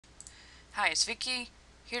Hi, it's Vicky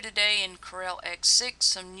here today in Corel X6.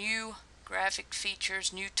 Some new graphic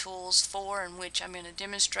features, new tools for in which I'm going to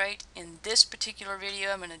demonstrate. In this particular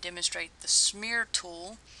video, I'm going to demonstrate the smear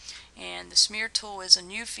tool. And the smear tool is a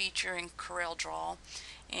new feature in Corel Draw,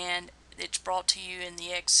 and it's brought to you in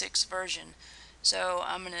the X6 version. So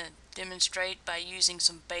I'm going to demonstrate by using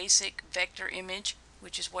some basic vector image,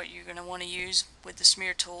 which is what you're going to want to use with the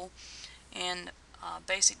smear tool. And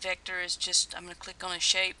basic vector is just, I'm going to click on a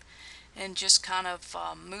shape and just kind of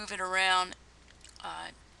move it around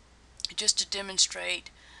just to demonstrate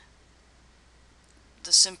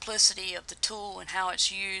the simplicity of the tool and how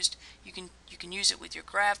it's used. You can use it with your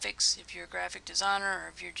graphics if you're a graphic designer,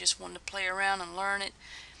 or if you're just wanting to play around and learn it.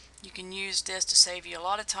 You can use this to save you a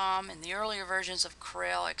lot of time. In the earlier versions of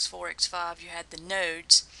Corel X4, X5, you had the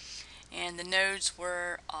nodes, and the nodes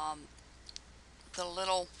were the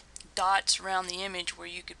little dots around the image where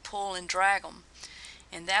you could pull and drag them,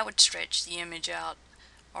 and that would stretch the image out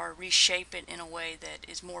or reshape it in a way that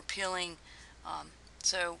is more appealing.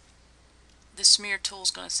 So this smear tool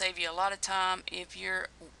is going to save you a lot of time if you're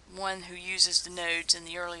one who uses the nodes in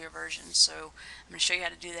the earlier versions. So I'm going to show you how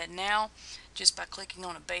to do that now just by clicking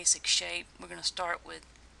on a basic shape. We're going to start with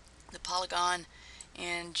the polygon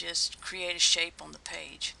and just create a shape on the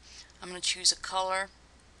page. I'm going to choose a color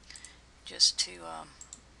just to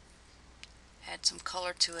add some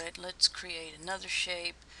color to it. Let's create another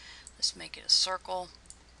shape. Let's make it a circle.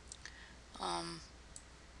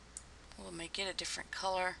 We'll make it a different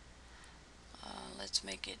color. Let's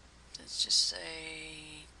just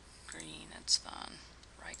say green. That's fine.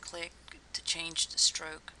 Right click to change the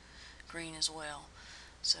stroke green as well.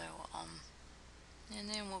 So and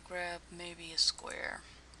then we'll grab maybe a square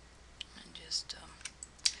and just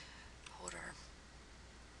hold our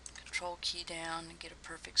control key down and get a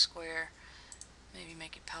perfect square. Maybe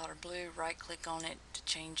make it powder blue. Right click on it to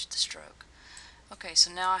change the stroke. Okay,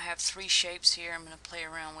 so now I have three shapes here I'm going to play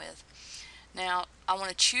around with. Now I want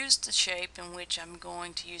to choose the shape in which I'm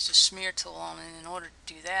going to use the smear tool on, and in order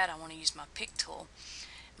to do that I want to use my pick tool.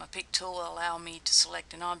 My pick tool will allow me to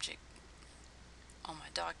select an object on my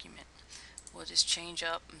document. We'll just change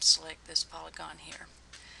up and select this polygon here.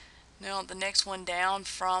 Now the next one down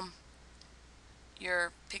from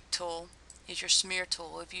your pick tool is your smear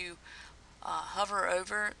tool. If you hover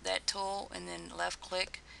over that tool and then left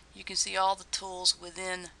click, you can see all the tools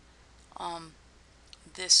within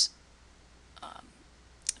this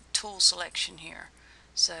tool selection here.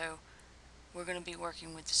 So we're going to be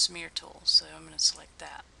working with the smear tool, so I'm going to select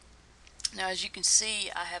that. Now as you can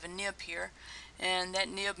see, I have a nib here, and that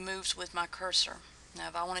nib moves with my cursor. Now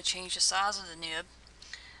if I want to change the size of the nib,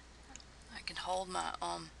 I can hold my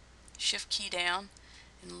shift key down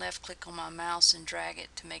and left click on my mouse and drag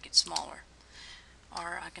it to make it smaller.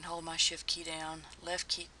 Or I can hold my shift key down, left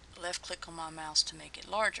click on my mouse to make it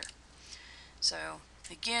larger. So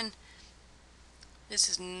again, this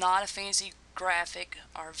is not a fancy graphic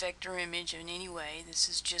or vector image in any way. This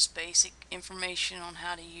is just basic information on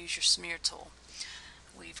how to use your smear tool.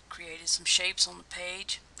 We've created some shapes on the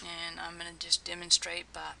page, and I'm going to just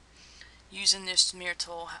demonstrate by using this smear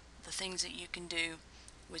tool the things that you can do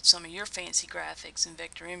with some of your fancy graphics and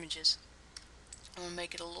vector images. I'm going to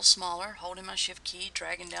make it a little smaller, holding my shift key,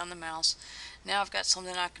 dragging down the mouse. Now I've got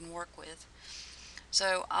something I can work with.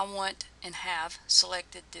 So I want and have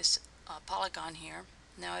selected this polygon here.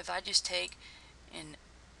 Now if I just take and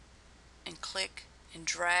click and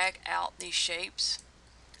drag out these shapes,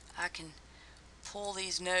 I can pull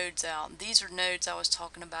these nodes out. These are nodes I was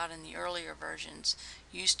talking about in the earlier versions.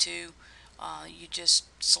 Used to you just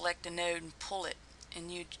select a node and pull it,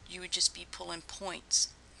 and you would just be pulling points,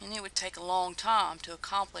 and it would take a long time to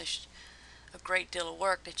accomplish a great deal of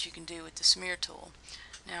work that you can do with the smear tool.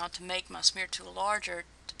 Now to make my smear tool larger,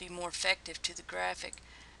 to be more effective to the graphic,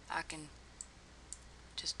 I can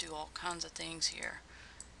just do all kinds of things here.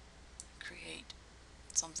 Create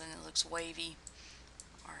something that looks wavy,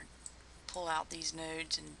 or pull out these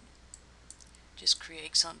nodes and just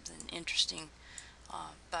create something interesting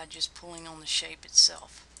by just pulling on the shape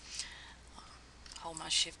itself. Hold my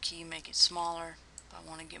shift key, make it smaller. If I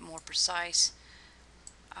want to get more precise,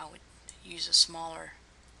 I would use a smaller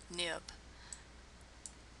nib,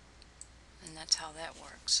 and that's how that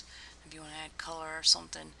works. If you want to add color or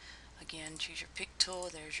something, again, choose your pick tool.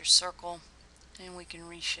 There's your circle, and we can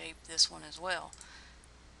reshape this one as well.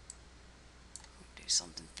 Do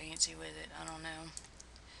something fancy with it. I don't know.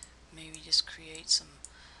 Maybe just create some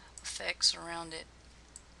effects around it,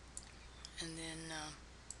 and then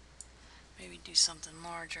maybe do something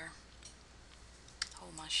larger.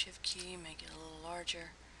 Hold my shift key, make it a little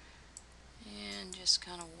larger, and just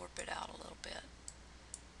kind of warp it out a little bit.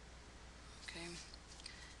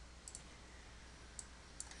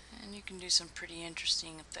 you can do some pretty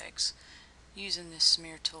interesting effects using this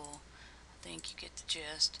smear tool. I think you get the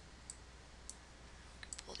gist.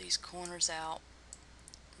 Pull these corners out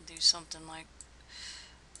and do something like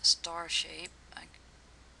a star shape.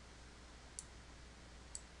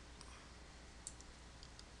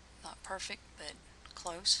 Not perfect, but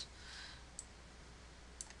close.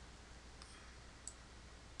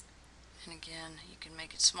 And again, you can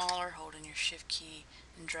make it smaller holding your shift key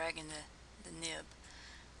and dragging the nib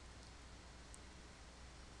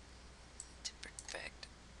to perfect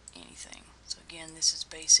anything. So again, this is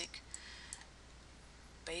basic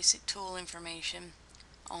tool information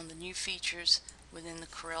on the new features within the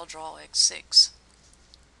Corel Draw X6.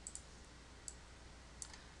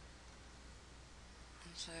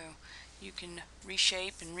 So you can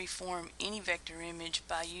reshape and reform any vector image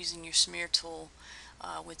by using your smear tool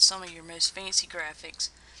with some of your most fancy graphics,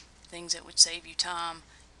 things that would save you time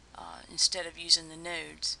instead of using the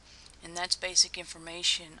nodes. And that's basic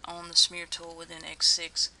information on the smear tool within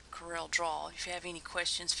X6 Corel Draw. If you have any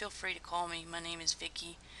questions, feel free to call me. My name is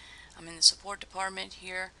Vicki. I'm in the support department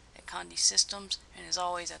here at Condi Systems, and as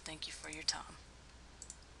always, I thank you for your time.